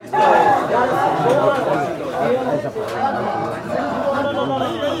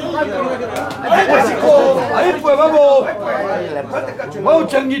Ahí pues, vamos. Vamos,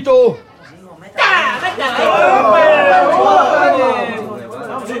 changuito.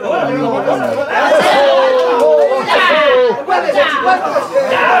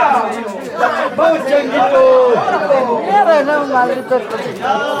 Vamos, changuito. No, maldito.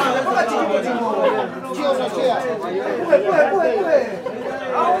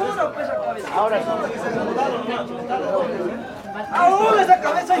 Ahora esa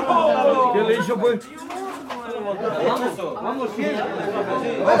cabeza, hijo. ¿Qué le hizo, pues? Vamos,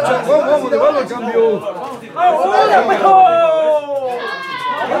 devuelve el cambio. Ahora, hijo.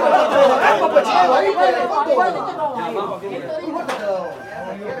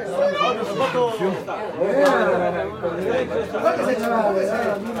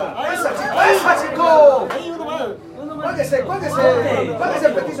 ¡Esa, chico! ¡Cuélguese, cuélguese! ¡Cuélguese,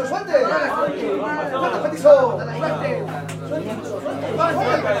 petizo! ¡Suelte! ¡Suelte, petizo!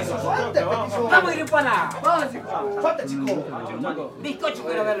 ¡Suelte, petizo! Vamos, Iripana. ¡Suelte, chico! Bizcocho,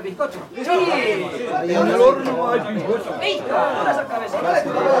 quiero ver, bizcocho. En el horno no hay bizcocho. Listo. Ahora esa cabeza. ¡Dale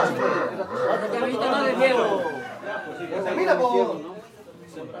tu cabeza, chico! La cabellita no de hielo. ¡Termina, po!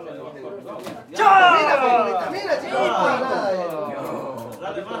 ¡Termina, chico!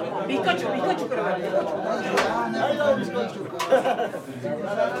 Bizcocho, bizcocho, quiero ver, bizcocho.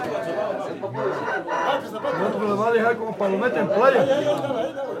 El otro le va a dejar como palometa en playa.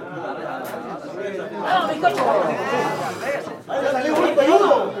 Vamos, bizcocho. ¡Salió un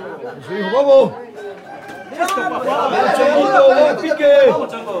peludo! Su hijo, vamos. Vamos, changuito, vamos, pique.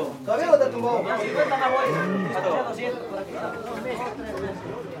 Todavía no te tumbó.